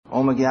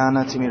Om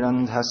Jnana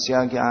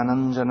Timirandhasya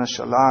Jnananjana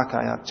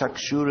Shalakaya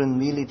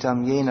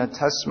Chakshuranmilitam Yena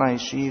Tasmai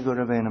Shri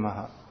Gurave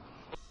Namaha.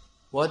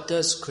 What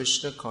does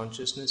Krishna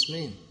consciousness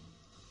mean?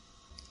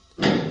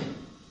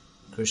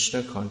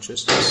 Krishna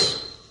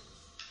consciousness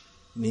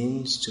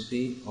means to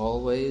be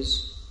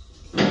always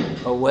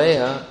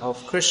aware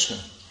of Krishna.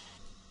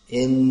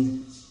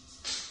 In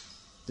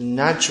the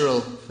natural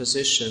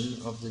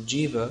position of the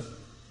jiva,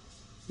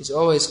 he's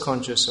always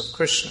conscious of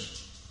Krishna.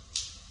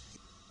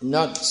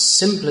 Not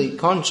simply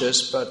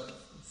conscious, but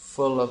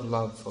full of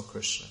love for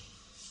Krishna.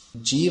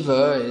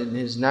 Jiva, in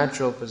his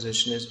natural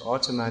position, is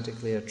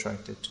automatically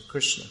attracted to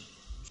Krishna.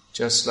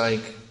 Just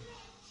like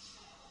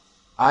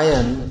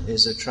iron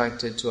is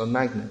attracted to a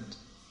magnet.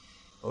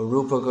 Or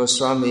Rupa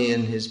Goswami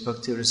in his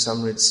Bhakti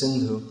Rasamrit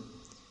Sindhu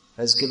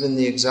has given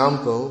the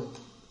example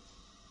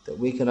that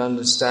we can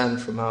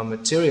understand from our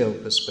material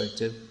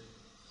perspective,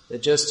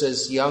 that just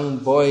as young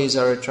boys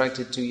are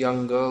attracted to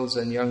young girls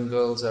and young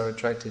girls are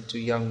attracted to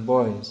young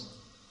boys.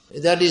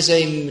 That is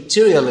a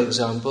material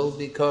example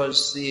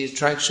because the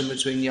attraction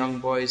between young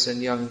boys and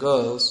young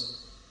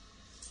girls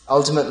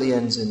ultimately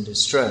ends in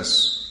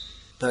distress.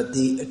 But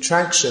the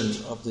attraction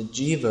of the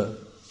jiva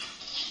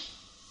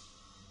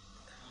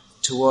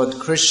toward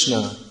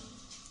Krishna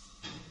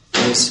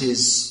is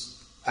his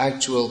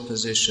actual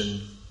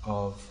position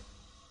of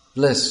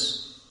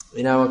bliss.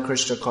 In our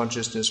Krishna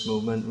consciousness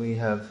movement, we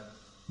have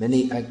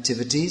many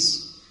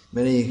activities,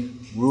 many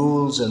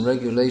rules and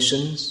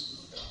regulations.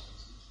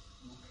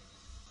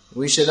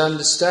 We should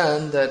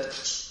understand that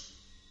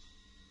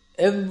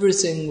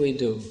everything we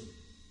do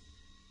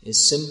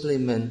is simply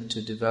meant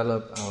to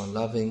develop our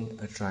loving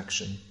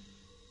attraction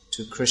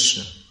to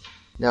Krishna.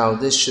 Now,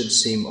 this should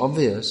seem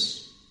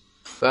obvious,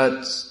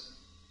 but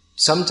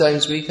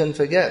sometimes we can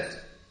forget.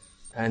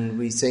 And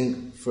we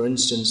think, for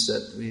instance,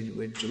 that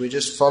we're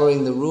just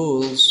following the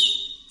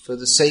rules for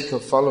the sake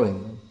of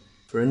following them.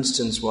 For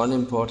instance, one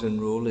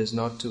important rule is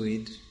not to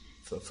eat,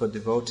 for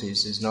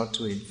devotees, is not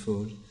to eat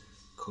food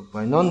cooked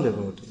by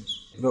non-devotees.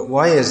 But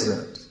why is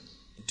that?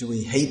 Do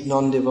we hate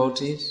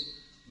non-devotees?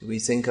 Do we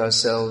think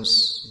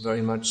ourselves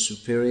very much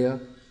superior?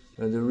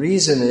 Now, the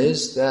reason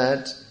is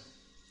that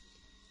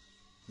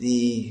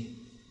the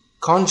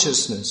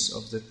consciousness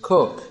of the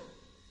cook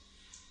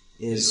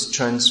is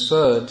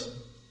transferred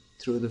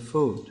through the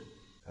food.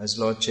 As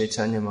Lord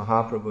Chaitanya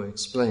Mahaprabhu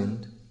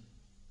explained,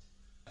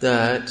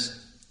 that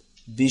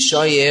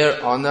Vishayer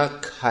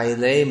anak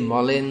khaile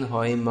malin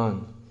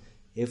hoiman.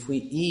 If we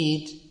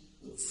eat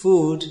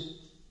food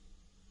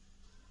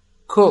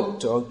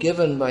cooked or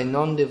given by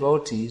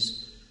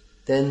non-devotees,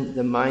 then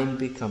the mind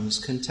becomes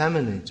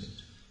contaminated.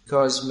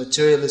 Because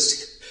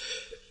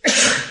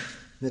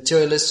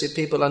materialistic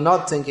people are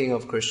not thinking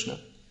of Krishna.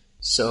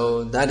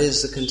 So that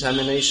is the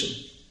contamination.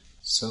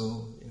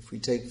 So if we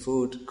take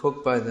food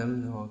cooked by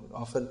them or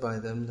offered by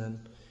them,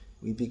 then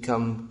we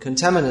become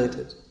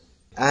contaminated.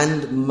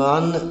 And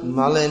man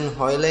malen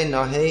hoile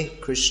nahe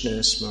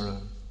Krishna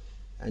smaran.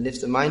 And if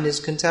the mind is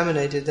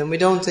contaminated, then we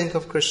don't think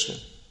of Krishna.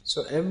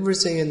 So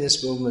everything in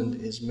this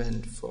movement is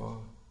meant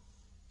for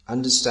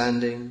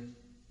understanding,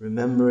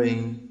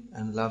 remembering,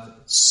 and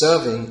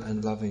serving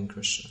and loving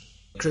Krishna.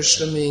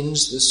 Krishna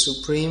means the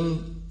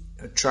supreme,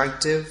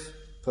 attractive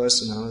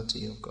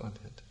personality of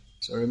Godhead.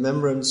 So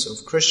remembrance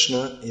of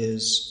Krishna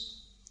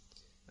is,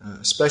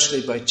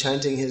 especially by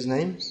chanting his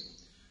names,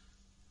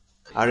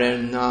 Hare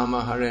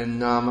Nama, Hare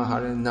Nama,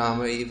 Hare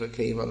Nama, Eva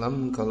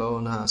Kevalam, Kalo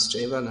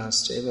Nastreva,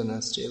 Nastreva,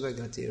 Nastreva,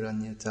 Gati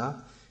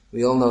Ranyata.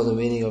 We all know the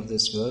meaning of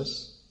this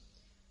verse.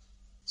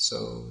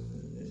 So,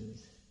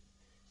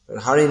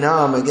 but Hare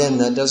Nama, again,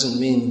 that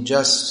doesn't mean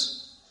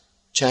just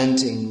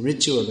chanting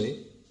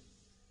ritually,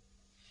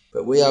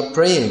 but we are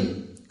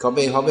praying.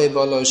 Kabe hobe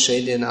bolo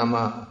shedin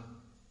ama,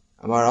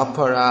 amar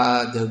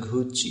apara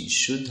daghuchi,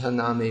 shuddha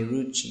name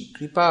ruchi,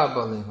 kripa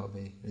bole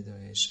hobe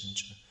hridaya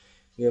sancha.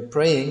 We are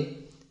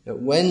praying that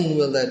when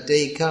will that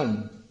day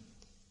come?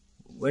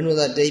 When will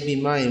that day be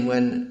mine?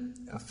 When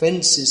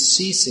offense is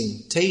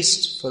ceasing,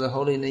 taste for the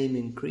holy name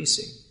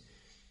increasing.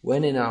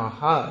 When in our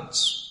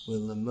hearts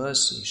will the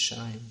mercy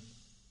shine?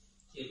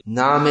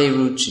 Name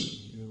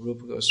ruchi.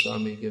 Rupa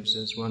Goswami gives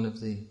us one of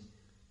the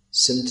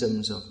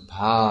symptoms of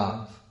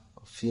bhav,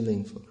 of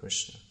feeling for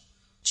Krishna.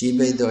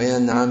 Jibe doya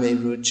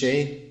name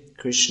ruche,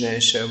 Krishna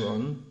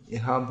eshavan,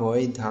 iha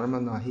boy dharma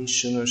nahi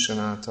shuno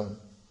shanatan.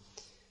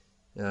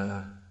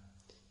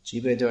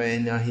 Jibe doya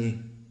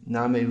nahi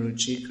name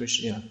ruchi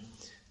Krishna.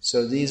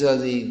 So these are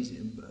the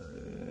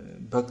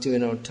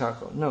Bhaktivinoda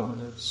Thakur. No,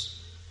 that's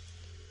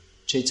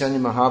Chaitanya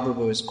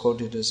Mahaprabhu is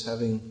quoted as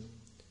having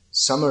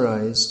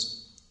summarized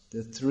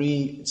the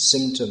three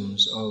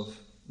symptoms of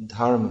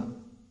dharma,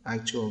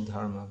 actual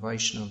dharma,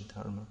 Vaishnava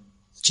dharma.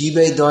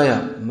 Jive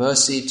doya,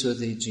 mercy to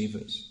the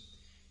jivas.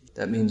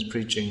 That means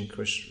preaching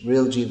Krishna.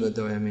 Real jiva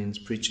doya means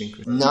preaching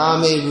Krishna.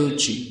 Name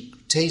ruchi,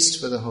 taste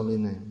for the holy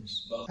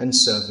names, and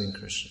serving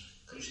Krishna.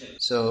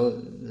 So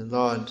the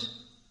Lord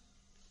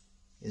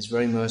is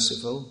very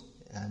merciful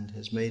and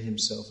has made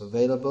himself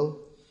available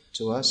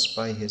to us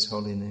by his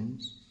holy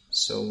names.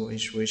 So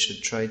we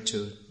should try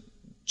to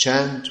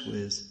chant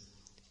with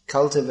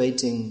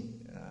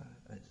cultivating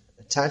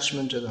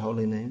attachment to the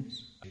holy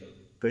names.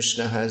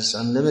 Krishna has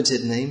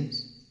unlimited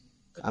names,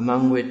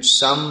 among which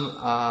some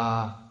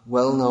are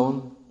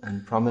well-known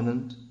and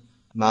prominent.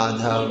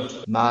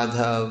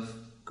 Madhav,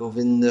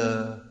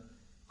 Govinda,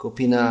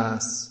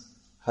 Gopinath,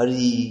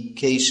 Hari,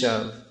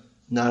 Keshav,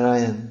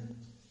 Narayan.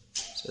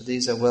 So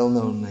these are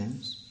well-known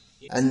names.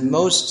 And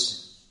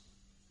most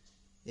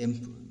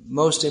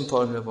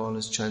important of all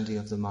is chanting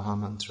of the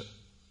Mahamantra.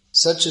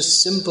 Such a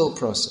simple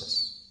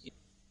process.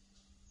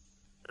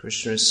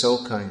 Krishna is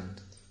so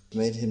kind,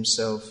 made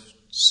himself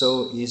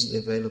so easily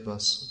available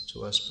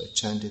to us by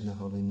chanting the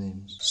holy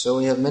names. So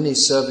we have many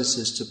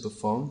services to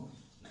perform,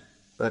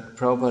 but Srila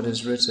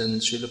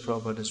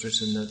Prabhupada has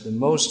written that the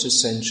most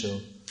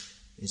essential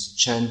is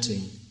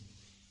chanting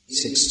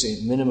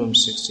minimum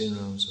 16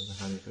 rounds of the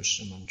Hare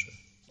Krishna mantra.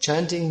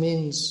 Chanting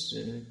means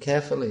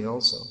carefully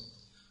also.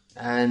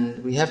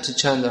 And we have to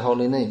chant the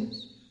holy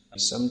names.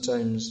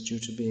 Sometimes, due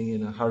to being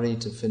in a hurry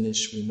to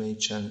finish, we may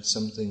chant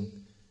something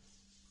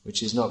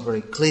which is not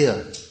very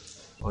clear,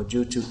 or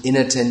due to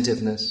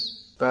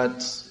inattentiveness.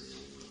 But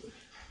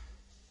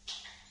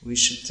we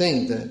should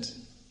think that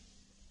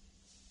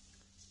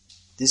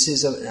this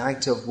is an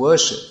act of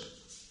worship.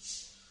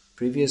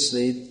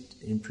 Previously,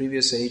 in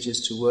previous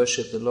ages, to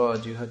worship the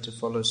Lord, you had to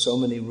follow so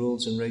many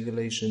rules and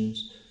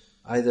regulations,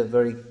 either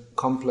very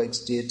complex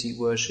deity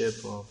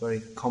worship or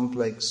very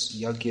complex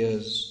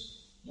yagyas.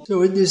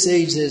 So in this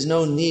age, there's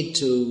no need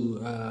to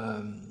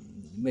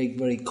make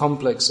very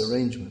complex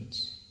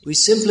arrangements. We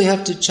simply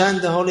have to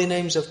chant the holy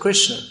names of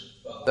Krishna,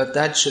 but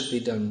that should be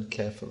done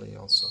carefully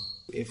also.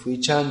 If we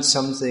chant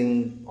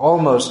something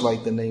almost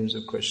like the names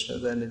of Krishna,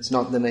 then it's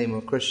not the name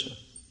of Krishna.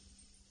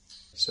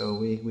 So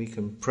we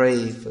can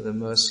pray for the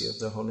mercy of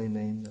the holy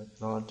name,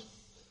 that Lord,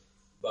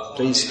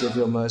 please give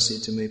your mercy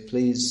to me,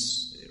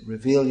 please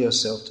reveal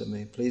yourself to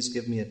me, please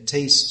give me a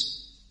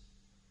taste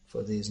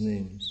for these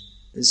names.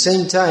 At the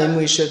same time,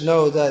 we should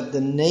know that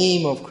the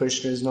name of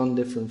Krishna is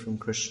non-different from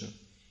Krishna.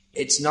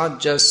 It's not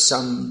just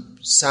some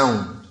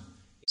sound.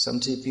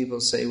 Some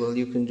people say, well,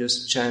 you can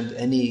just chant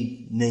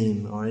any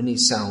name or any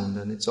sound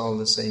and it's all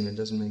the same, it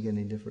doesn't make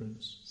any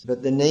difference.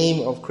 But the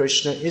name of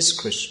Krishna is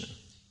Krishna.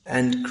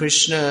 And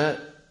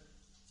Krishna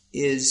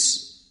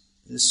is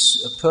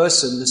a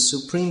person, the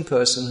supreme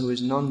person who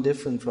is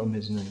non-different from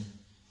his name.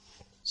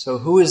 So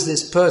who is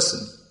this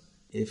person?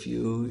 If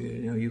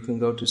you can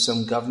go to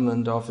some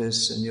government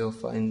office and you'll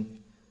find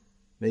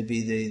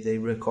maybe they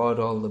record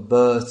all the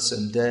births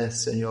and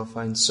deaths and you'll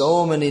find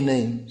so many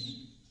names.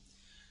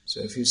 So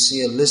if you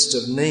see a list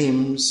of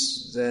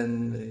names,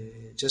 then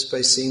just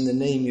by seeing the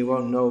name you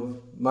won't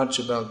know much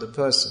about the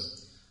person.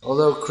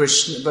 But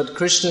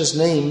Krishna's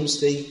names,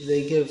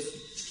 they give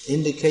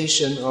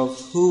indication of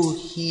who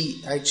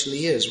he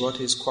actually is, what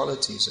his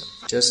qualities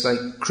are. Just like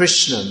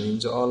Krishna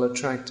means all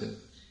attractive.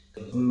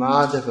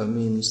 Madhava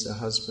means the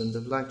husband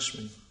of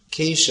Lakshmi.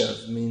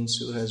 Keshav means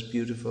who has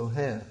beautiful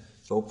hair.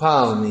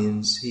 Gopal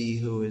means he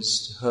who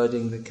is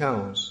herding the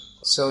cows.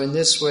 So in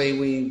this way,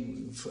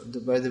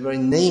 by the very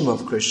name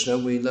of Krishna,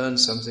 we learn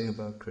something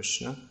about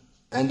Krishna.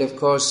 And of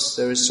course,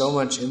 there is so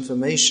much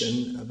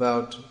information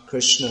about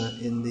Krishna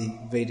in the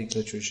Vedic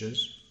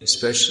literatures,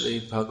 especially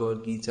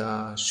Bhagavad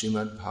Gita,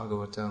 Srimad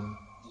Bhagavatam.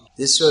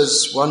 This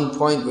was one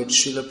point which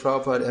Srila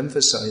Prabhupada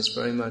emphasized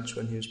very much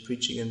when he was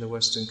preaching in the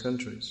Western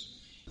countries.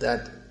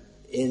 That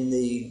in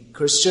the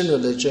Christian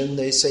religion,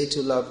 they say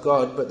to love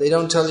God, but they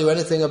don't tell you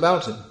anything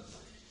about Him.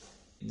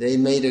 They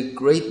made a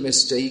great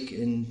mistake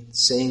in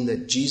saying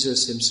that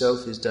Jesus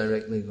himself is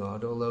directly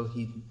God, although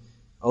he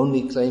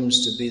only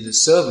claims to be the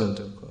servant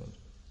of God.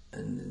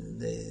 And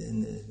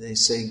they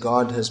say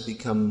God has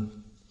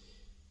become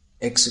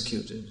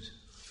executed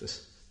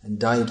and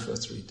died for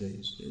 3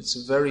 days. It's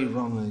a very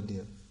wrong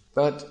idea.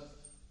 But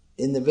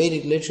in the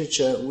Vedic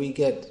literature, we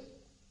get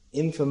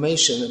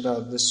information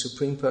about the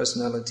Supreme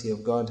Personality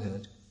of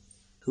Godhead,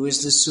 who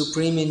is the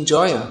supreme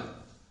enjoyer.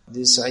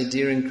 This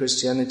idea in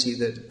Christianity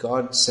that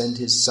God sent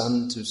His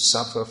Son to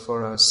suffer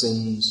for our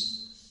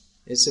sins,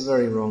 it's a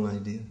very wrong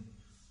idea.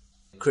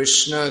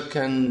 Krishna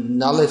can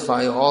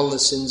nullify all the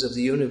sins of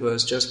the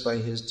universe just by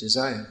His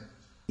desire.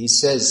 He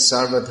says,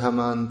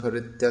 Sarvadhaman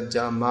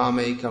parityaja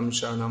mamekam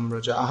sharanam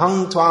vraja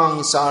aham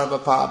tvang sarva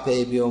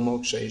papebhyo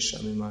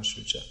mokshayishami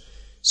mashrucha.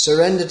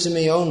 Surrender to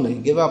me only,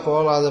 give up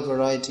all other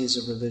varieties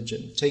of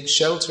religion, take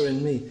shelter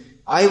in me.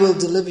 I will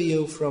deliver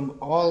you from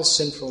all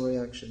sinful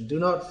reaction. Do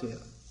not fear.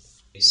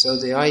 So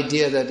the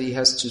idea that he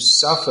has to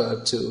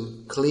suffer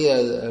to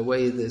clear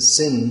away the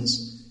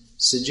sins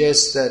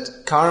suggests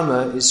that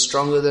karma is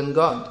stronger than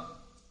God.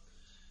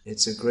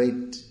 It's a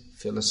great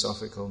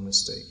philosophical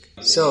mistake.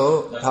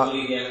 So,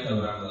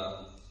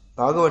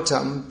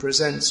 Bhagavatam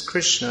presents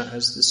Krishna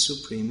as the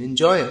supreme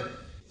enjoyer.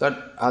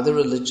 But other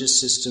religious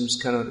systems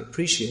cannot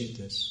appreciate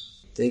this.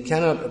 They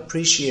cannot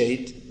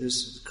appreciate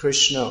this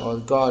Krishna or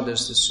God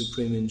as the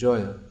supreme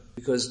enjoyer.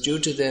 Because due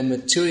to their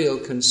material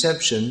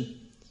conception,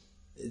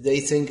 they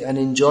think an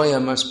enjoyer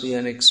must be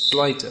an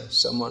exploiter,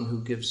 someone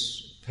who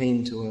gives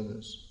pain to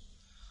others.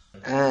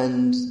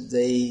 And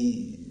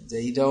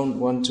they don't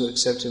want to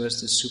accept him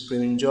as the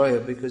supreme enjoyer,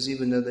 because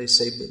even though they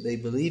say they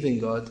believe in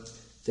God,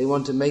 they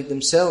want to make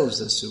themselves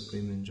the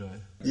supreme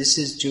enjoyer. This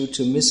is due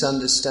to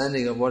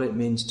misunderstanding of what it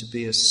means to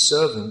be a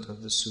servant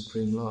of the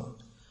Supreme Lord.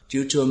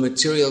 Due to a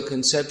material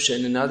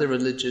conception in other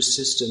religious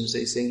systems,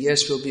 they think,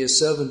 yes, we'll be a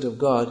servant of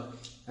God,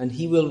 and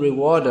He will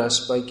reward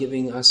us by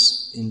giving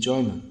us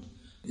enjoyment.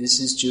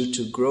 This is due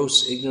to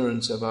gross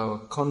ignorance of our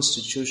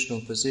constitutional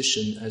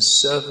position as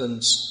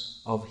servants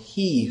of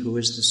He who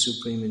is the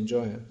supreme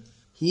enjoyer.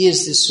 He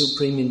is the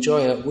supreme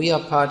enjoyer. We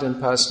are part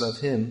and parcel of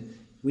Him.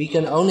 We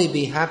can only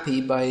be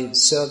happy by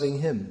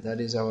serving Him.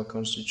 That is our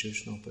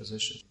constitutional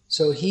position.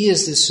 So He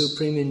is the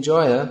supreme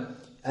enjoyer,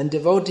 and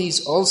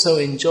devotees also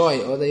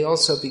enjoy, or they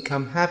also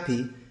become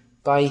happy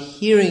by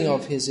hearing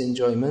of His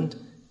enjoyment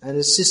and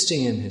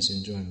assisting in His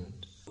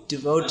enjoyment.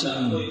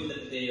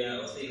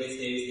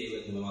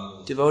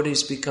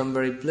 Devotees become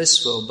very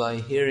blissful by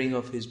hearing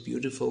of His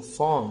beautiful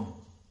form.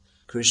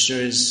 Krishna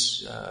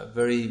is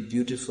very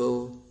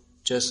beautiful,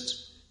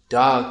 just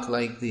dark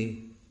like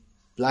the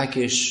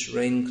blackish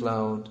rain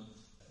cloud,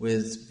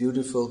 with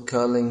beautiful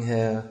curling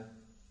hair,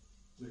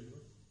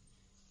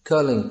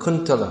 curling,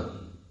 kuntala,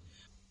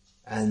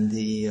 and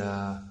the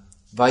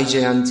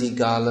Vaijayanti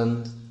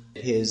garland,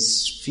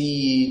 his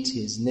feet,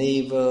 his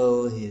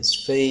navel, his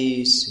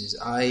face, his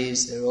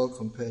eyes, they're all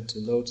compared to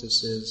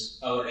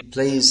lotuses. He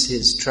plays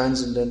his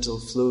transcendental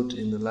flute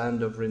in the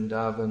land of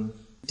Vrindavan.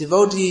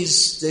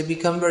 Devotees, they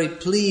become very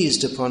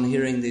pleased upon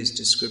hearing these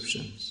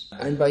descriptions.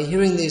 And by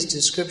hearing these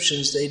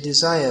descriptions, they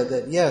desire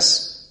that,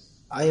 yes,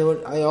 I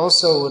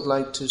also would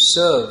like to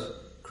serve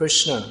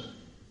Krishna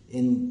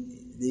in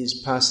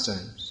these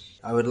pastimes.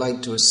 I would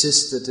like to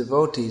assist the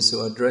devotees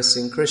who are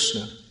addressing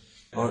Krishna.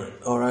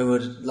 Or I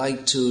would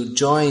like to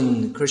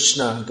join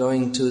Krishna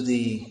going to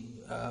the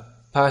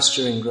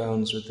pasturing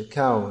grounds with the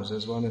cows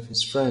as one of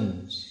his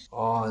friends.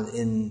 Or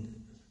in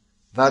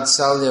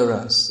Vatsalya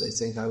Ras, they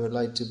think I would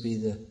like to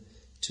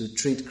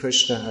treat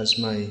Krishna as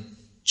my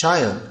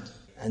child.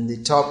 And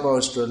the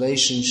topmost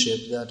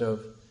relationship, that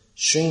of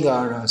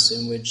Shringaras,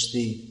 in which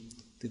the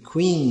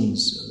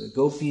queens or the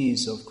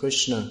gopis of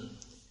Krishna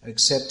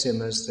accept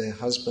him as their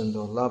husband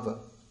or lover.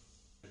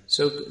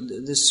 So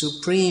the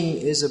Supreme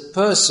is a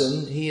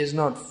person. He is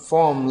not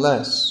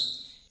formless.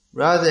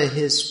 Rather,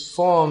 his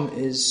form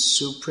is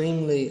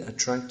supremely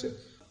attractive,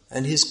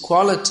 and his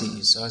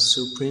qualities are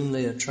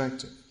supremely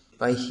attractive.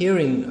 By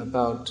hearing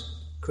about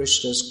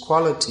Krishna's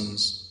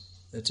qualities,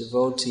 the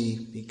devotee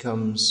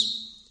becomes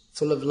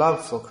full of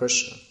love for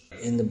Krishna.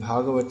 In the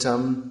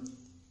Bhagavatam,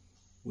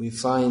 we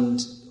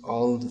find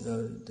all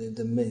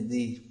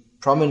the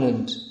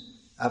prominent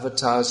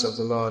avatars of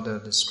the Lord are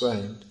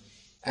described.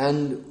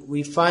 And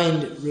we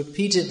find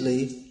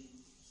repeatedly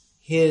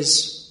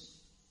his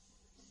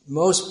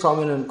most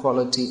prominent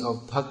quality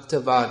of bhakta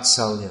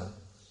vatsalya,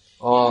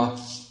 or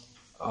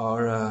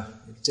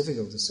it's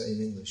difficult to say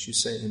in English, you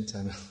say it in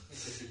Tamil.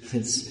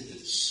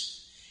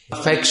 It's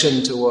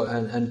affection toward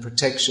and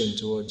protection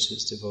towards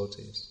his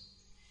devotees.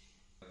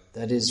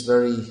 That is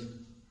very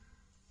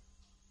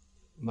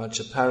much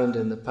apparent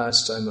in the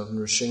pastime of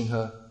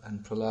Nrsimha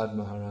and Prahlad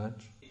Maharaj.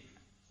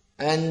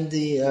 And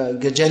the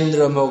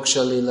Gajendra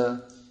Moksha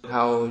Lila,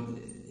 how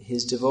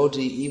his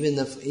devotee, even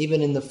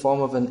in the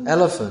form of an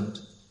elephant,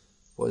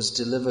 was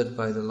delivered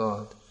by the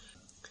Lord.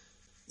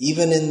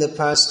 Even in the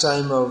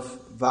pastime of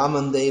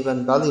Vamandev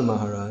and Bali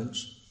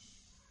Maharaj,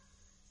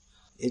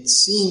 it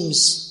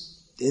seems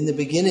in the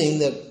beginning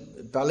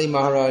that Bali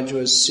Maharaj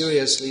was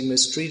seriously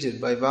mistreated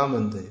by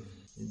Vamandev.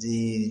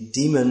 The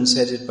demons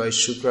headed by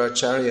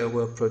Shukracharya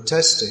were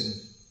protesting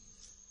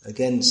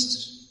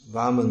against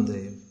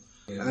Vamandev,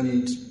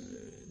 and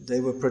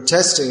they were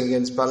protesting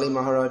against Bali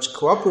Maharaj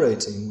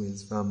cooperating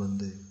with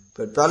Vamandev.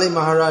 But Bali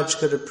Maharaj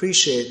could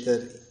appreciate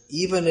that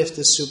even if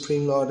the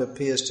Supreme Lord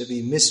appears to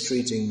be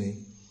mistreating me,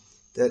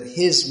 that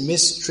his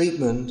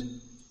mistreatment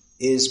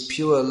is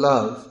pure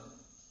love,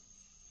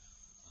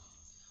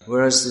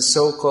 whereas the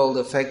so-called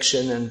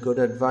affection and good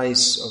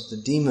advice of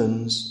the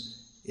demons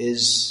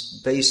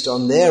is based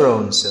on their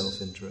own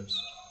self-interest.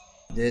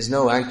 There's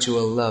no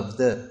actual love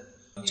there.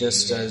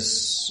 Just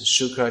as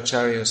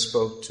Shukracharya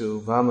spoke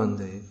to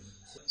Vamandev,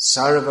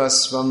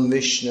 Sarvasvam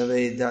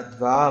Vishnave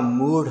Datva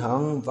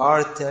Murhang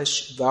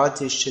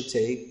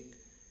Vartishyate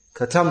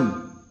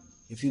Katam.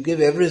 If you give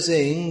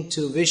everything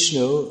to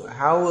Vishnu,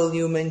 how will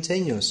you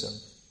maintain yourself?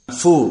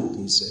 Fool,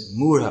 he said,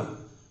 Murha.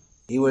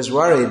 He was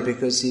worried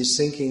because he's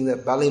thinking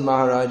that Bali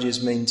Maharaj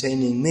is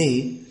maintaining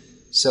me,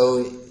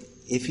 so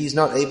if he's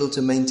not able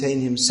to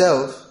maintain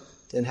himself,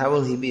 then how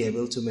will he be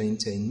able to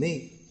maintain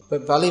me?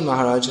 But Bali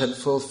Maharaj had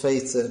full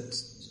faith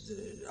that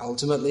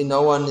ultimately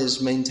no one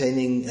is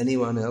maintaining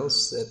anyone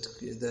else, that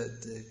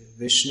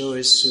Vishnu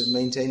is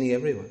maintaining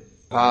everyone.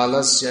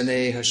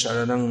 Palasyaneha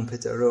sharanang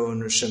pitaro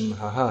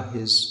nrsimhaha.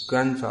 His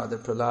grandfather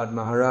Prahlad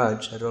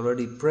Maharaj had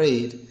already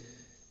prayed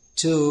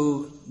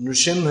to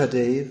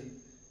Nrsimhadev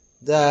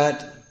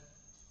that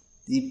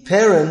the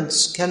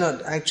parents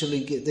don't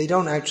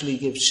actually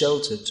give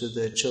shelter to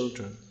their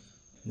children.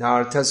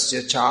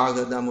 Nartasya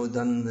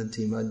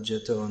chagadamudannati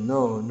majjato.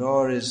 No,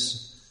 nor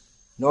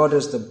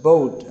does the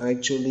boat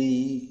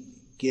actually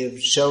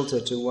give shelter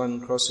to one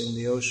crossing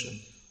the ocean.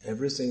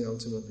 Everything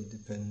ultimately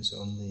depends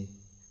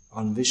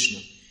on Vishnu.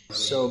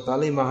 So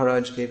Bali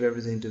Maharaj gave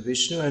everything to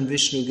Vishnu, and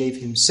Vishnu gave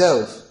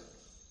himself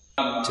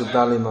to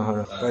Bali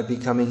Maharaj by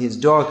becoming his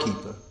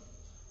doorkeeper.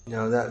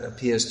 Now that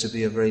appears to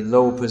be a very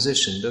low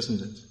position,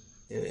 doesn't it?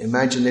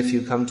 Imagine if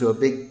you come to a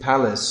big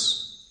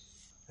palace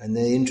and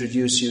they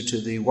introduce you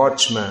to the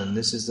watchman.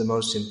 This is the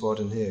most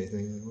important here. You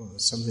think, well,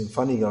 there's something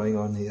funny going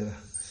on here.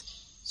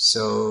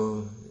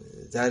 So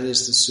that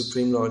is the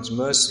Supreme Lord's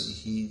mercy.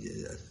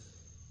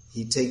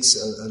 He takes,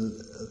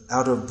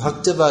 out of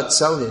Bhakta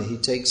Vatsalya, he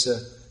takes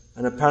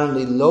an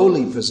apparently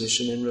lowly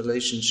position in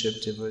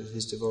relationship to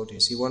his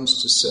devotees. He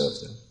wants to serve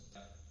them.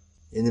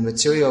 In the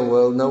material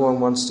world, no one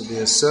wants to be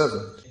a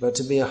servant. But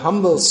to be a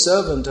humble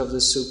servant of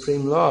the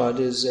Supreme Lord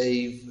is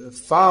a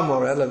far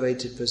more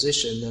elevated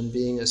position than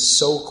being a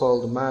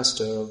so-called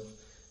master of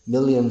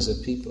millions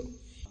of people.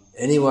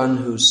 Anyone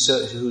who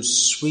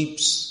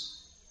sweeps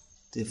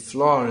the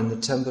floor in the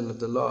temple of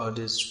the Lord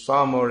is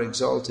far more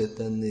exalted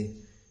than the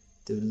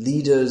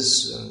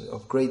leaders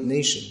of great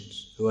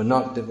nations who are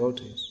not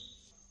devotees.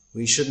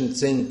 We shouldn't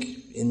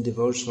think in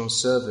devotional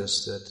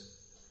service that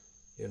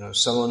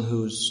someone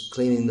who's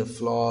cleaning the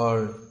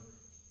floor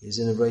is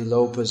in a very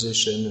low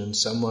position and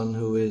someone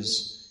who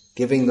is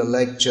giving the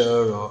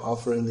lecture or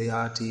offering the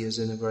arati is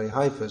in a very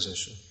high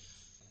position.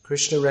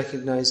 Krishna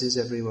recognizes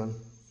everyone.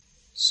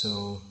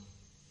 So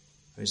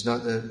it's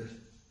not that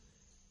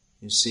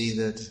you see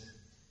that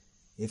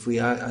if we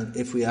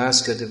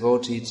ask a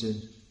devotee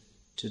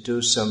to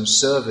do some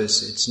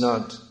service, it's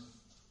not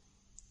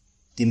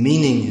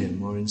demeaning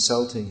him or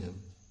insulting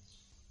him.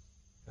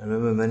 I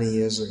remember many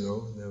years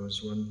ago, there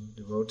was one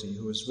devotee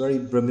who was very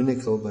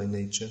Brahminical by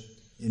nature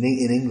in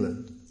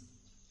England.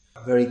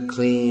 Very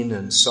clean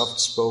and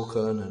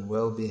soft-spoken and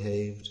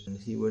well-behaved. And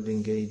he would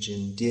engage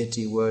in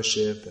deity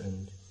worship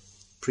and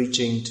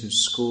preaching to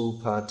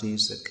school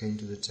parties that came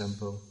to the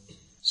temple.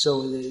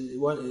 So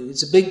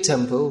it's a big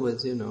temple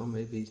with,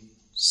 maybe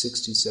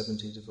 60,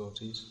 70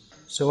 devotees.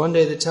 So one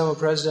day the temple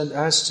president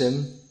asked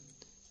him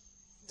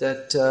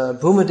that,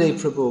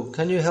 Bhumadev Prabhu,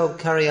 can you help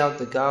carry out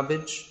the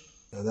garbage?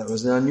 Now, that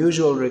was an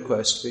unusual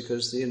request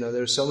because,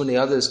 there are so many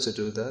others to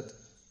do that.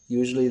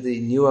 Usually the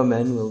newer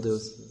men will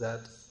do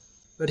that.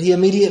 But he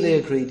immediately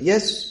agreed,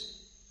 yes.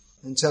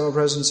 And Temple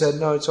President said,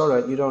 no, it's all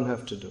right, you don't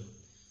have to do.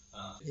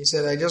 He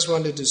said, I just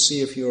wanted to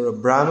see if you're a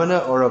Brahmana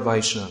or a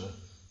Vaishnava.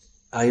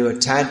 Are you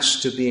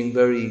attached to being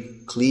very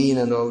clean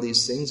and all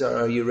these things, or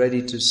are you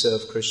ready to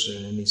serve Krishna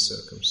in any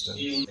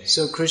circumstance?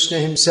 So Krishna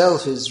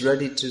himself is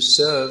ready to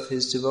serve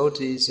his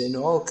devotees in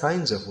all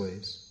kinds of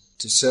ways.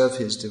 To serve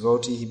his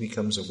devotee, he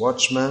becomes a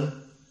watchman.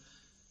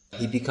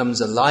 He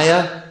becomes a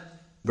liar,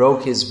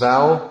 broke his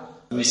vow.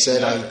 He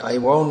said, I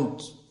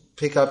won't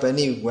pick up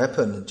any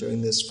weapon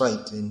during this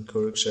fight in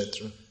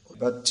Kurukshetra.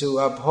 But to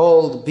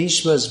uphold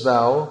Bhishma's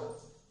vow,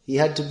 he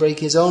had to break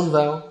his own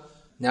vow.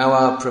 Now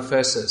our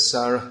professor,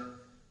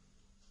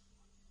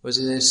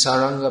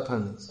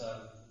 Sarangapan?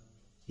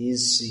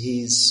 He's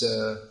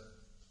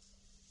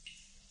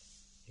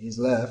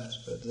left,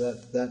 but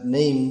that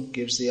name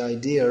gives the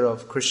idea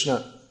of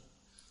Krishna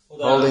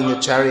holding the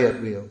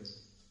chariot wheel.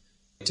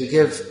 To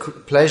give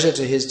pleasure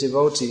to his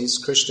devotees,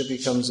 Krishna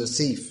becomes a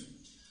thief.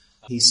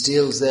 He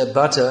steals their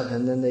butter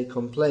and then they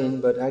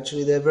complain, but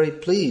actually they're very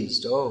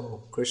pleased.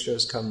 Oh, Krishna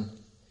has come,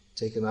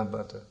 taken our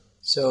butter.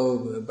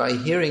 So by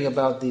hearing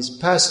about these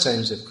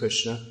pastimes of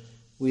Krishna,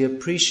 we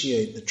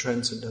appreciate the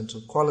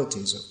transcendental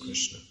qualities of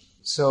Krishna.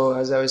 So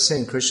as I was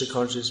saying, Krishna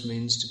consciousness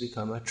means to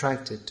become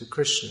attracted to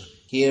Krishna.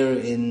 Here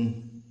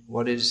in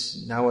what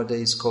is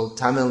nowadays called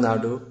Tamil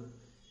Nadu,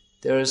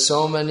 there are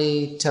so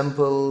many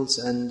temples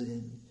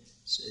and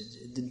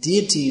the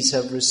deities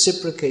have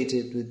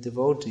reciprocated with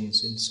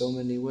devotees in so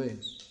many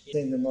ways. I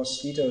think the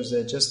mosquitoes,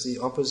 they're just the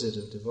opposite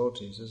of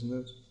devotees, isn't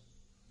it?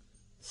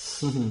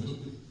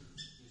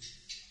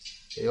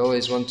 They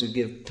always want to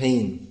give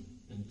pain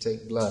and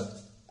take blood.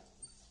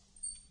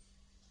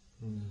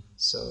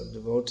 So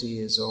devotee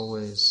is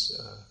always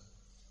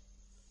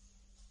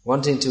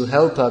wanting to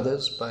help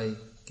others by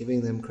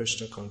giving them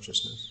Krishna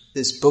consciousness.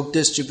 This book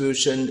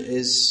distribution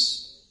is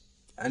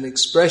an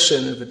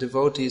expression of a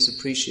devotee's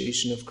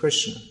appreciation of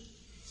Krishna.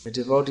 A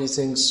devotee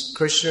thinks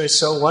Krishna is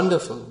so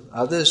wonderful,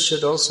 others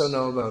should also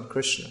know about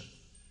Krishna.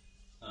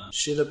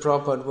 Srila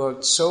Prabhupada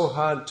worked so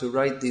hard to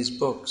write these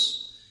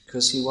books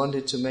because he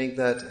wanted to make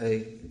that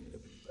a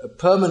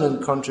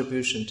permanent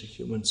contribution to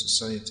human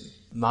society.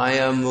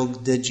 Maya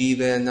mugdha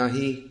jive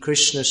nahi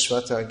Krishna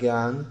swata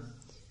gyan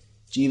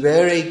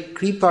jivere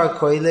kripa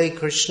koile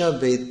Krishna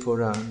ved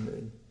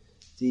puran.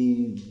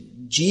 The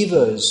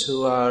jivas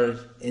who are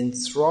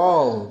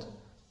enthralled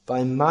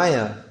by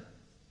Maya,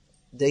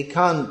 they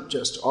can't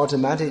just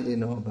automatically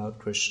know about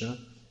Krishna.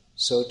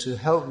 So to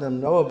help them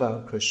know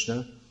about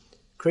Krishna,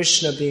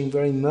 Krishna being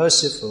very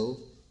merciful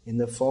in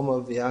the form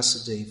of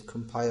Vyasadeva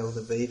compiled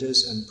the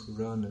Vedas and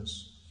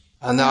Puranas.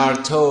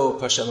 Anartho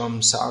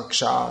pashamam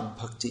sakshad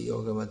bhakti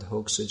yoga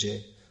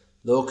madhoksuje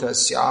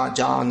lokasya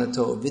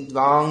janato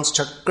vidvangs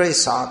chakre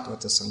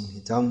satvata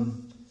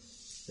samhitam.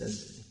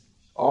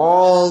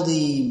 All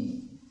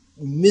the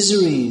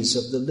miseries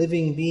of the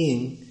living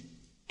being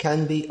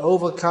can be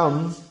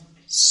overcome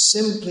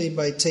simply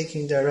by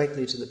taking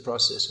directly to the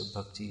process of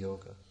bhakti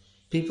yoga.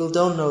 People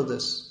don't know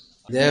this.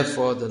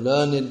 Therefore, the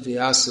learned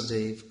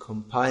Vyasadeva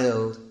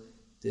compiled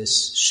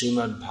this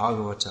Srimad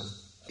Bhagavatam.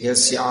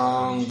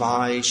 Yasyam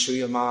vai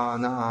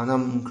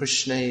shriyamananam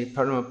Krishna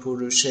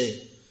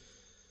paramapurushe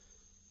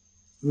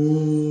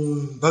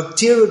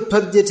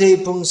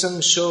bhaktirutpadyate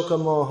pungsang shoka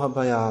moha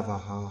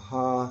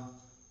bhayavaha.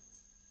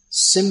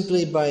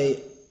 Simply by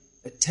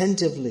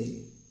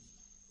attentively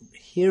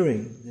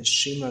hearing the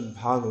Srimad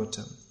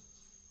Bhagavatam,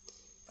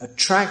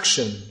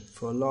 attraction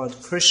for Lord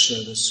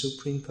Krishna, the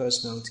Supreme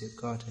Personality of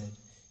Godhead,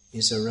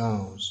 is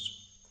aroused.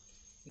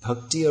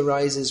 Bhakti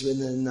arises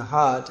within the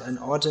heart, and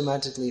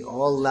automatically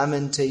all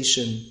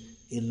lamentation,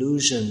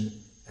 illusion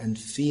and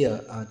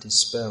fear are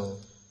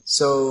dispelled.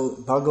 So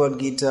Bhagavad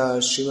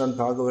Gita, Srimad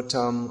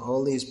Bhagavatam,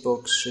 all these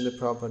books, Srila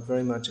Prabhupada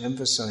very much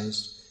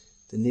emphasized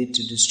the need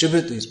to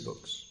distribute these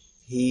books.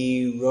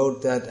 He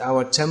wrote that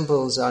our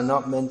temples are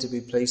not meant to be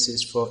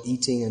places for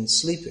eating and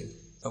sleeping.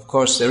 Of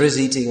course, there is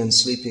eating and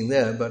sleeping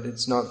there, but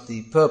it's not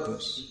the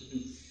purpose.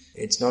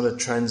 It's not a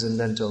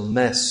transcendental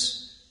mess.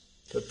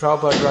 But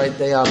Prabhupada writes,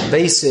 they are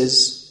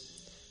bases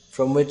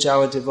from which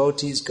our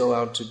devotees go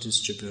out to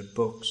distribute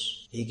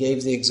books. He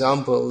gave the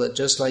example that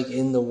just like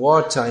in the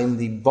wartime,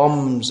 the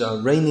bombs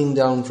are raining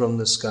down from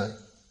the sky.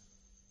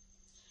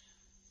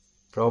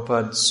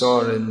 Prabhupada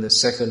saw in the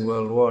Second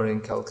World War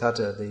in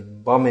Calcutta, the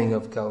bombing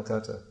of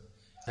Calcutta.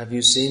 Have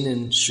you seen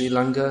in Sri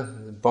Lanka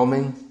the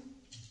bombing?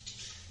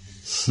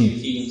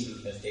 He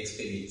have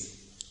experience.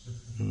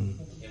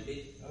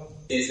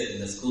 They said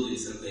in the school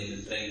itself they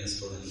will train the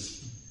students.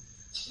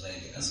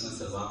 Like as soon as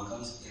the bomb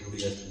comes,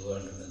 everybody has to go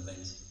under the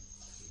bench.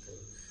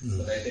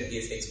 So that he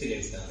has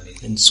experience already.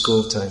 In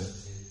school time.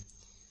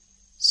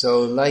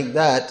 So like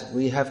that,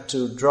 we have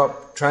to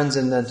drop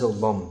transcendental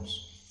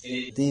bombs.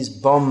 These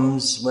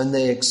bombs, when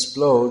they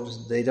explode,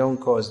 they don't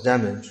cause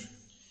damage.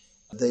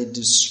 They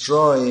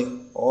destroy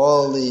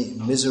all the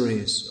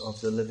miseries of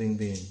the living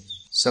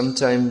beings.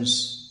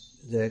 Sometimes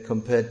they're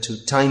compared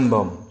to time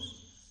bombs.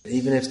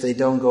 Even if they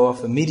don't go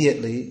off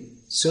immediately,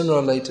 sooner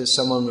or later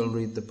someone will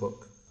read the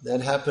book.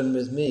 That happened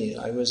with me.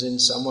 I was in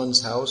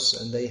someone's house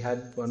and they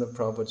had one of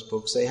Prabhupada's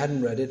books. They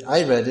hadn't read it.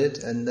 I read it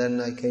and then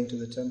I came to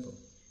the temple.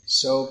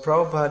 So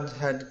Prabhupada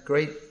had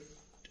great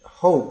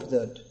hope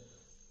that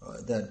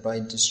by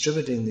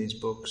distributing these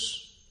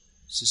books,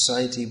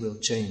 society will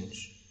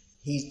change.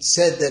 He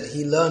said that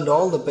he learned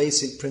all the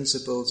basic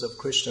principles of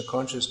Krishna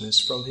consciousness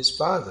from his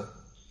father.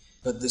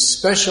 But the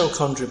special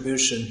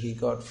contribution he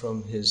got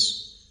from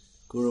his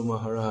Guru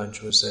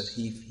Maharaj was that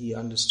he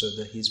understood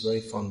that he's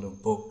very fond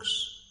of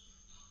books.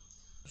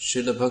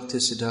 Srila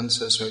Bhaktisiddhanta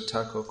Saraswati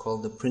Thakur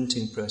called the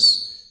printing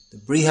press the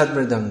Brihad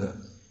Mridanga.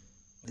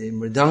 The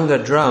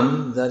Mridanga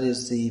drum, that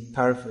is the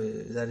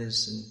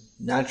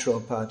natural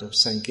part of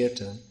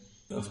Sankirtan.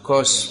 Of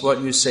course,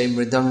 what you say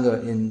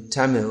Mridanga in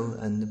Tamil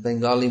and the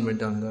Bengali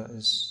Mridanga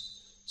is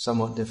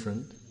somewhat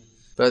different.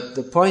 But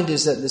the point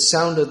is that the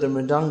sound of the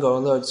Mridanga,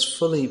 although it's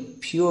fully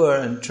pure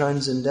and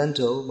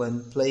transcendental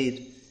when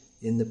played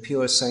in the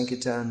pure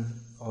Sankirtan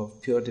of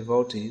pure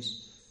devotees,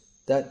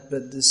 but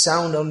the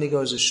sound only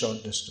goes a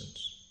short distance.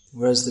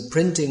 Whereas the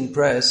printing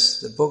press,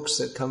 the books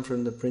that come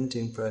from the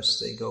printing press,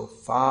 they go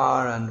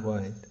far and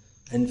wide.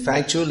 And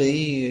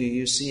factually,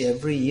 you see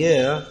every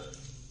year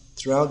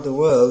throughout the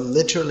world,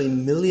 literally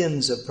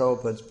millions of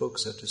Prabhupada's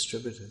books are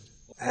distributed.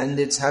 And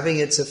it's having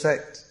its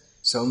effect.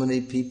 So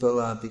many people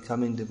are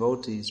becoming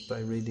devotees by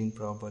reading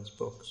Prabhupada's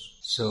books.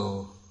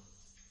 So,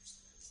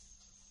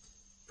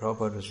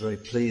 Prabhupada was very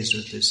pleased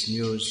with this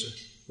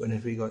news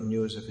whenever he got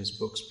news of his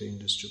books being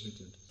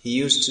distributed. He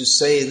used to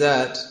say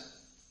that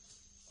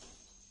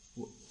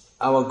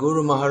our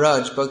Guru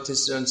Maharaj,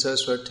 Bhaktisiddhanta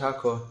Saraswati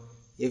Thakur,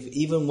 if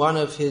even one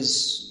of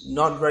his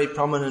not very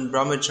prominent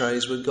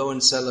brahmacharis would go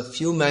and sell a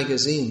few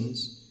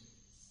magazines,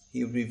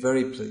 he would be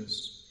very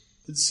pleased.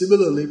 And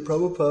similarly,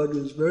 Prabhupada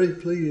was very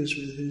pleased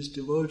with his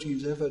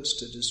devotees' efforts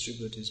to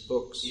distribute his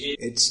books.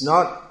 It's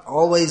not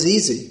always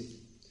easy.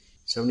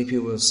 So many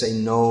people will say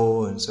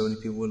no, and so many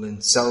people will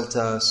insult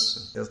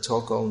us. They'll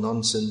talk all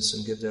nonsense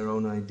and give their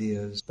own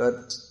ideas.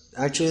 But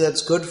actually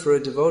that's good for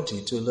a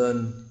devotee, to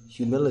learn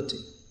humility.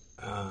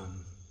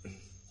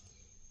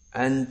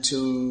 And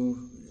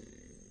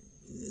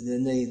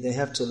then they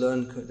have to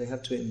learn, they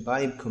have to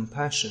imbibe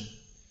compassion.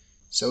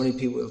 So many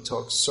people will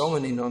talk so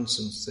many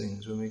nonsense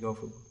things when we go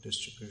for book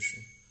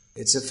distribution.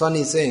 It's a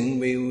funny thing,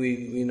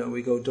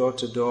 we go door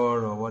to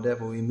door or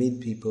whatever, we meet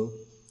people,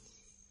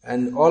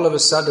 and all of a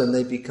sudden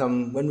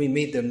when we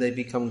meet them, they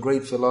become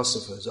great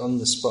philosophers on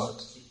the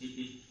spot.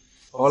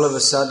 All of a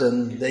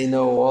sudden, they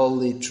know all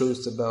the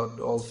truth about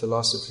all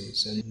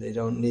philosophies, and they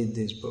don't need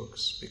these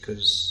books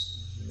because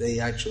they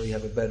actually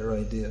have a better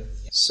idea.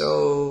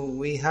 So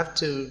we have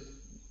to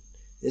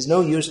There's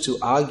no use to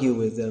argue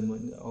with them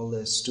on all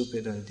their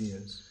stupid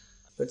ideas.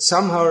 But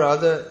somehow or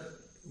other,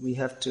 we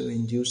have to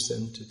induce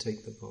them to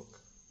take the book,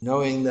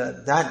 knowing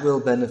that that will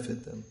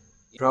benefit them.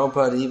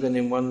 Prabhupada, even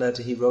in one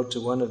letter he wrote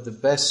to one of the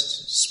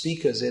best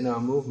speakers in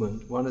our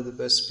movement, one of the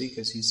best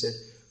speakers, he said,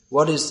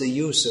 "What is the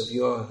use of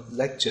your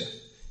lecture?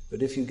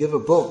 But if you give a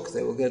book,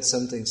 they will get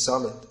something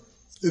solid.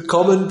 The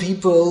common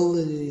people,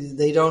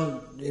 they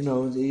don't,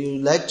 you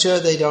lecture,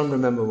 they don't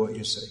remember what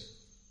you say."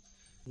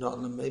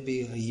 Not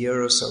maybe a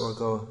year or so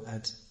ago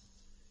at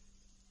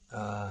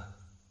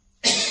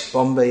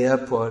Bombay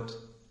Airport,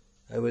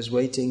 I was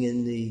waiting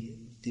in the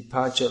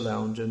departure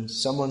lounge, and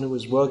someone who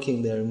was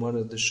working there in one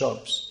of the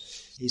shops,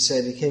 he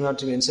came up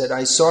to me and said,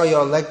 "I saw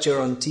your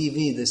lecture on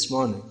TV this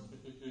morning."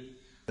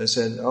 I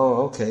said,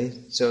 "Oh, okay.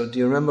 So do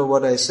you remember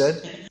what I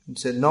said?" He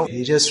said, "No."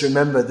 He just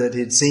remembered that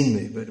he'd seen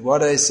me, but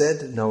what I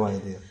said, no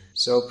idea.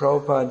 So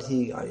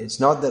Prabhupada, it's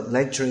not that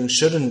lecturing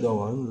shouldn't go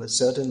on.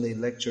 Certainly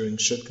lecturing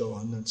should go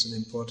on. That's an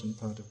important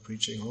part of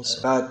preaching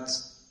also. But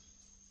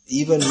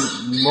even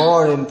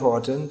more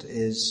important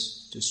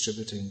is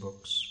distributing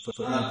books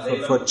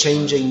for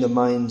changing the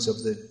minds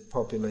of the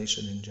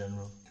population in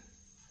general.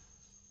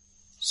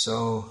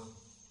 So,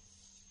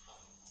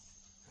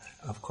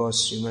 of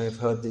course, you may have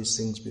heard these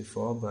things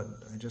before, but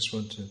I just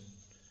want to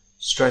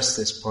stress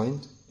this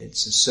point.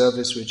 It's a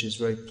service which is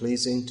very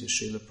pleasing to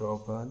Srila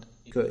Prabhupada.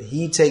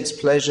 He takes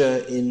pleasure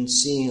in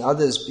seeing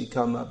others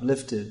become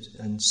uplifted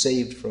and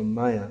saved from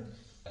Maya.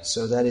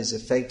 So that is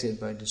affected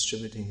by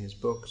distributing his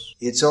books.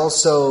 It's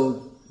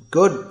also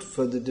good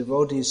for the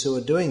devotees who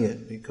are doing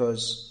it,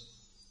 because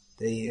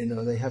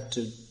they have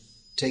to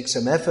take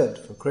some effort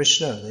for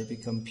Krishna. They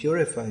become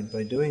purified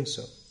by doing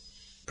so.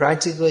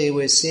 Practically,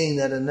 we're seeing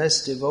that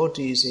unless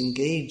devotees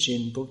engage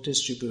in book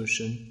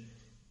distribution,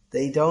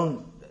 they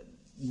don't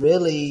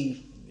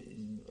really,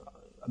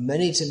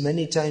 many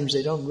times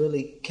they don't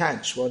really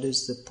catch what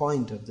is the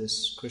point of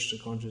this Krishna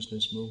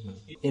consciousness movement.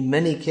 In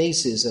many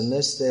cases,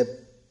 unless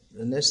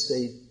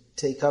they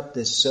take up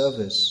this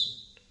service,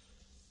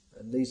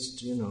 at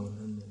least,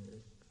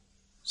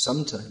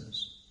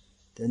 sometimes,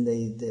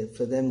 then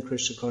for them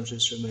Krishna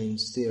consciousness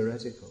remains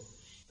theoretical.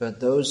 But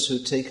those who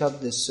take up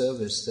this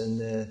service, then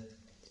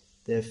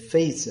their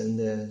faith and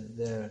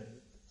their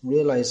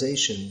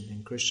realization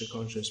in Krishna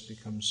consciousness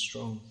becomes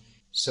strong.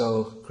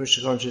 So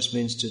Krishna consciousness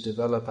means to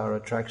develop our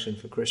attraction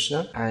for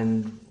Krishna,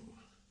 and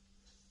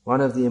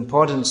one of the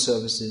important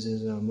services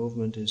in our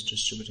movement is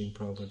distributing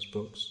Prabhupada's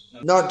books.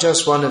 Not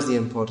just one of the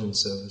important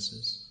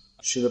services.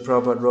 Srila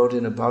Prabhupada wrote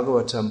in a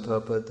Bhagavatam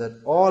purport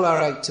that all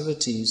our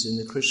activities in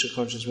the Krishna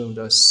consciousness movement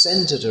are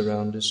centered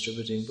around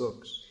distributing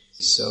books.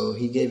 So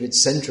he gave it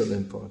central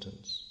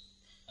importance.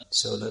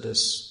 So let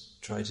us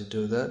try to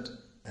do that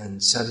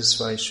and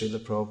satisfy Srila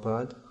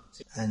Prabhupada,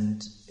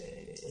 and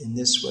in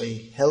this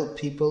way help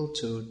people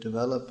to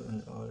develop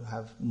or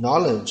have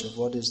knowledge of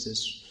what is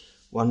this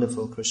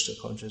wonderful Krishna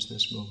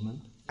consciousness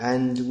movement.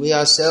 And we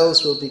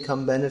ourselves will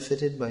become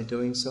benefited by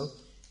doing so.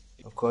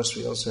 Of course,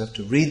 we also have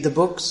to read the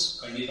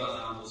books.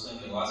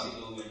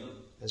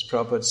 As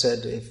Prabhupada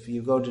said, if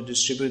you go to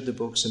distribute the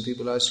books and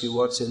people ask you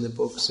what's in the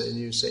books and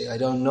you say, "I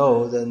don't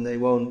know," then they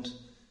won't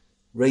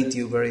rate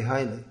you very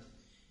highly.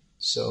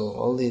 So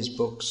all these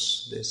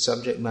books, the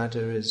subject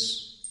matter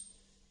is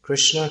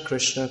Krishna,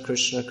 Krishna,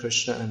 Krishna,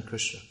 Krishna and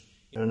Krishna.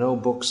 There are no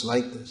books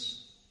like this.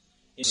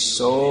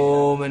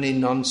 So many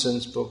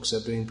nonsense books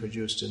are being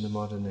produced in the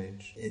modern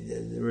age.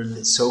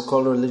 The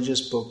so-called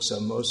religious books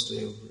are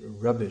mostly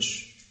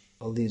rubbish.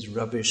 All these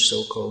rubbish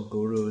so-called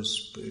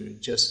gurus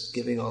just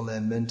giving all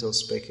their mental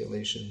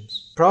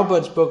speculations.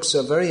 Prabhupada's books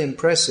are very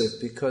impressive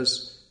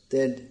because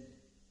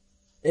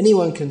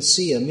anyone can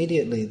see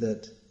immediately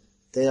that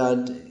they are.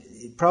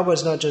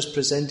 Prabhupada's not just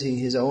presenting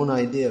his own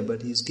idea,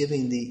 but he's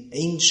giving the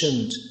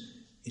ancient,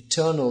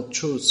 eternal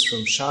truths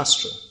from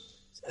Shastra.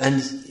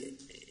 And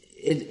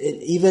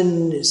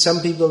even some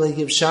people, they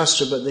give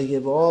Shastra, but they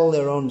give all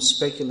their own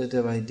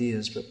speculative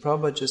ideas. But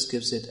Prabhupada just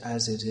gives it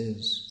as it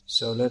is.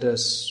 So let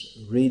us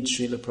read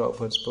Srila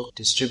Prabhupada's book,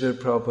 distribute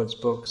Prabhupada's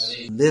books,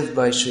 live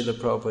by Srila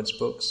Prabhupada's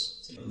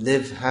books,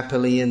 live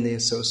happily in the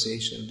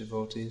association of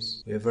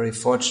devotees. We are very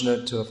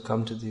fortunate to have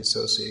come to the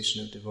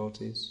association of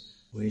devotees.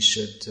 We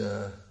should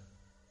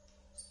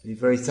be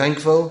very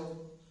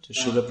thankful to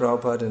Srila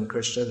Prabhupada and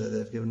Krishna that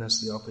they've given us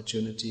the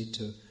opportunity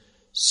to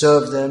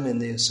serve them in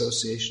the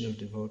association of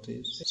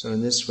devotees. So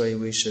in this way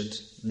we should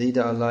lead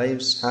our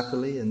lives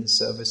happily in the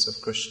service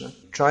of Krishna.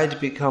 Try to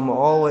become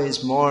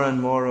always more and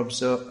more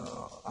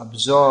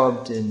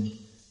absorbed in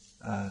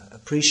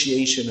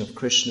appreciation of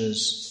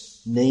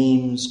Krishna's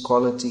names,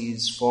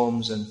 qualities,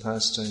 forms and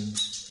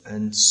pastimes,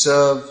 and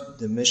serve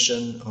the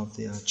mission of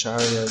the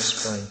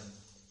acharyas by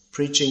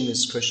preaching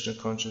this Krishna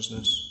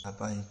consciousness,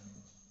 by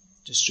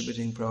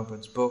distributing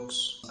Prabhupada's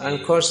books. And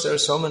of course there are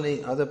so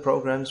many other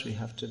programs we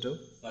have to do,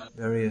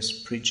 various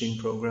preaching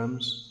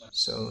programs.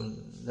 So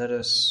let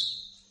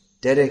us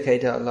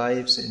dedicate our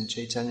lives in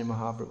Chaitanya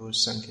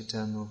Mahaprabhu's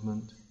Sankirtan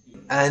movement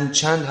and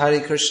chant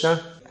Hare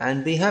Krishna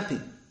and be happy.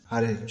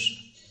 Hare Krishna.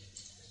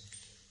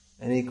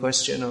 Any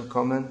question or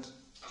comment?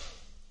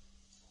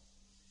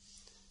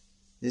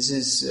 This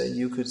is,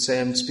 you could say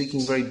I'm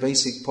speaking very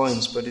basic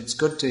points, but it's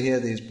good to hear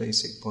these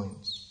basic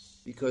points.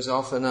 Because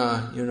often,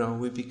 our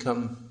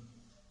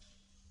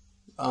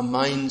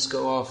minds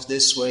go off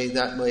this way,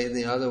 that way,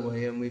 the other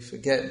way, and we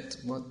forget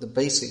what the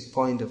basic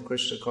point of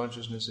Krishna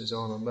consciousness is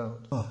all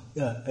about. Oh,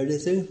 yeah,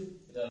 anything?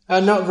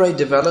 Not very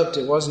developed.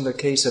 It wasn't a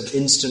case of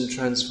instant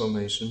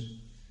transformation.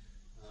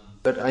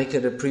 But I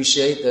could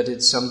appreciate that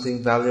it's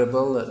something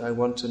valuable that I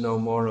want to know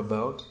more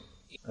about.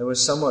 I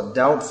was somewhat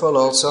doubtful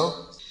also,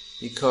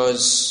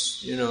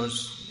 because,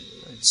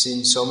 I'd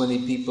seen so many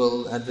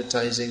people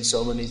advertising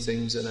so many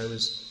things, and I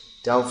was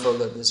doubtful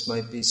that this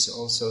might be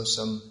also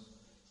some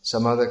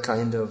other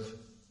kind of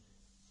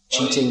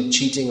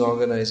cheating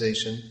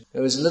organization. It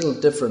was a little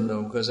different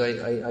though, because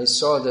I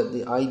saw that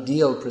the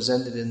ideal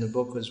presented in the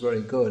book was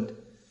very good,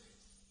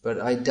 but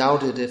I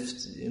doubted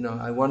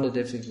I wondered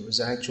if it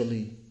was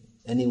actually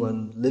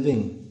anyone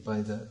living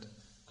by that.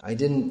 I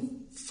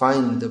didn't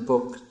find the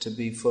book to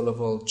be full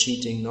of all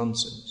cheating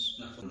nonsense,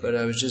 but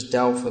I was just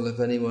doubtful if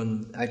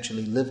anyone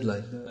actually lived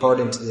like that,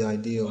 according to the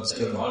ideals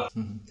given.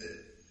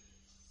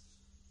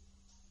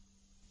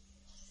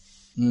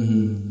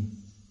 Mm-hmm.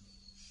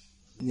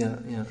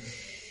 Yeah.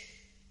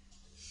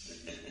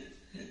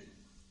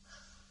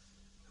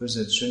 Who's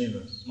it?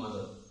 Srinivas?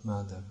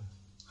 Madhava.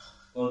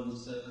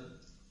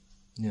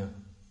 Yeah.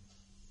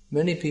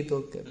 Many people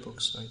get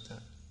books like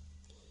that.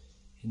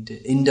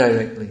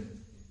 Indirectly.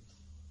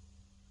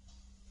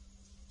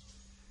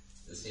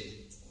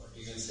 What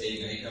you can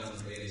say, I have one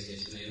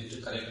realization. I went to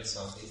collector's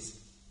office,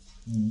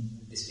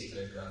 district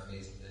collector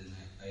office, and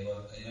I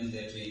went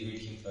there to invite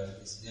him for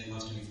his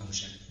Janmashtami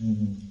function.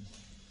 Mm-hmm.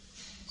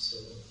 So,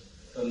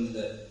 from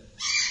the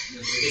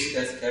British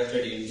has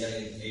captured India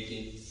in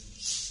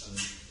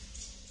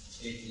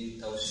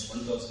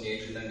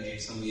 1808,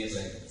 some years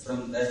like.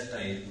 From that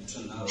time up to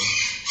now,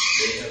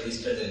 they have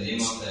listed the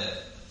name of the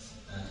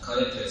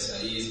collectors,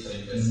 IAS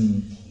collectors.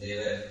 Mm-hmm. They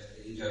were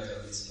in charge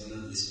of this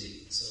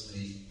district. So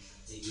many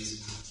English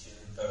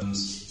terms.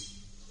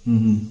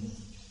 Mm-hmm.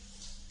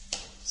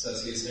 So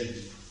as you said,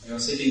 I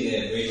was sitting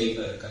there waiting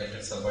for a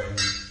collector's appointment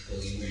to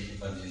invite him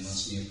for the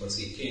Janmashtami. Of course,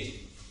 he came.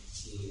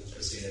 He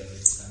proceeded with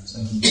his time.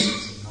 So now he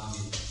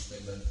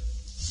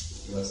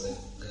was the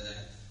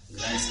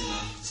grandson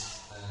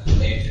of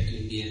late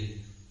Indian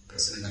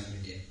President of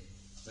India,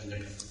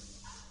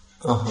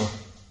 Venkatraman.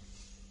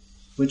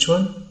 Which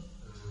one?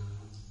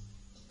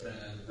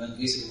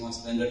 His name was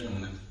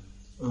Venkatraman.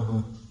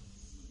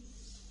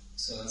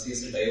 So as he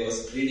said, I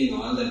was reading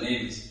all the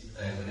names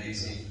when I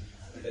see.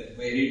 By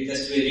reading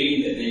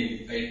the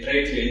name, I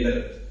tried to enter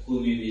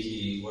who may be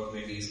he, what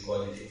may be his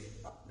quality.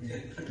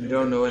 You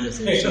don't know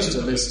anything, it's just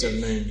a list of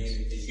names.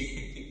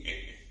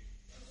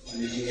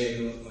 Only thing I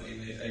know,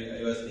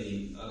 I was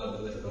thinking, all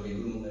of them are from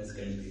Guru Maharaj's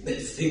country.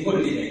 That's the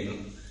only thing I know.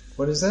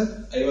 What is that?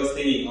 I was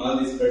thinking, all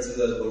these persons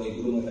are from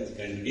Guru Maharaj's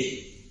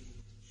country.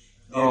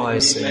 Oh, I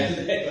see.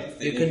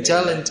 You can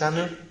tell in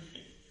Tamil.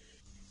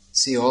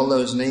 See, all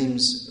those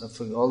names,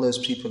 all those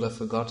people are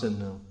forgotten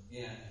now.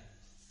 Yeah.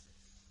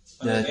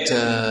 That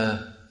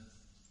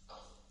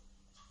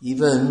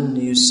even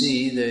you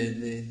see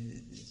the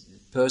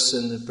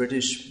person, the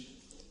British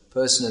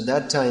person at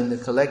that time, the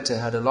collector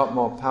had a lot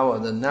more power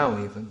than now,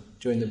 even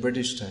during the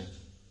British time.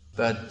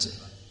 But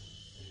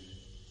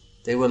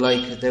they were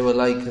like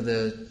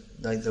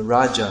the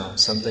Raja or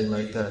something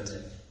like that.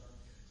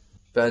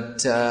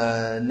 But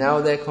now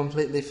they're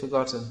completely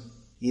forgotten.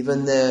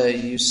 Even their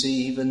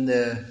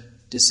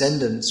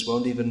descendants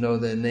won't even know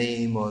their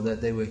name or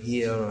that they were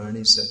here or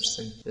any such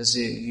thing. As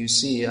you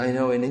see, I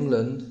know in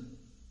England,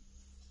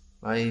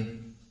 my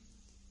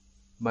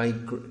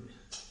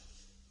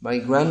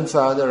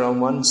grandfather on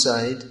one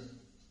side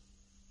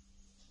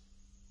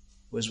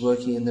was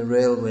working in the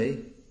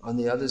railway, on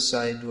the other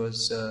side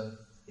was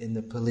in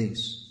the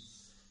police.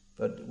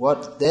 But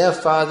what their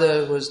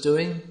father was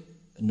doing,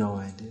 no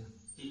idea.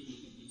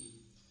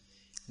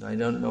 I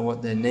don't know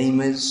what their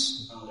name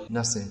is,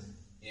 nothing.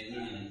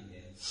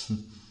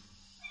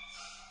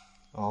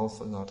 All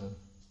forgotten.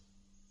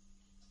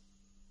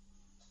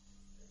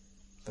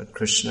 But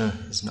Krishna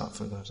is not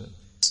forgotten.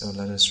 So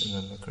let us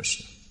remember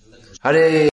Krishna. Hare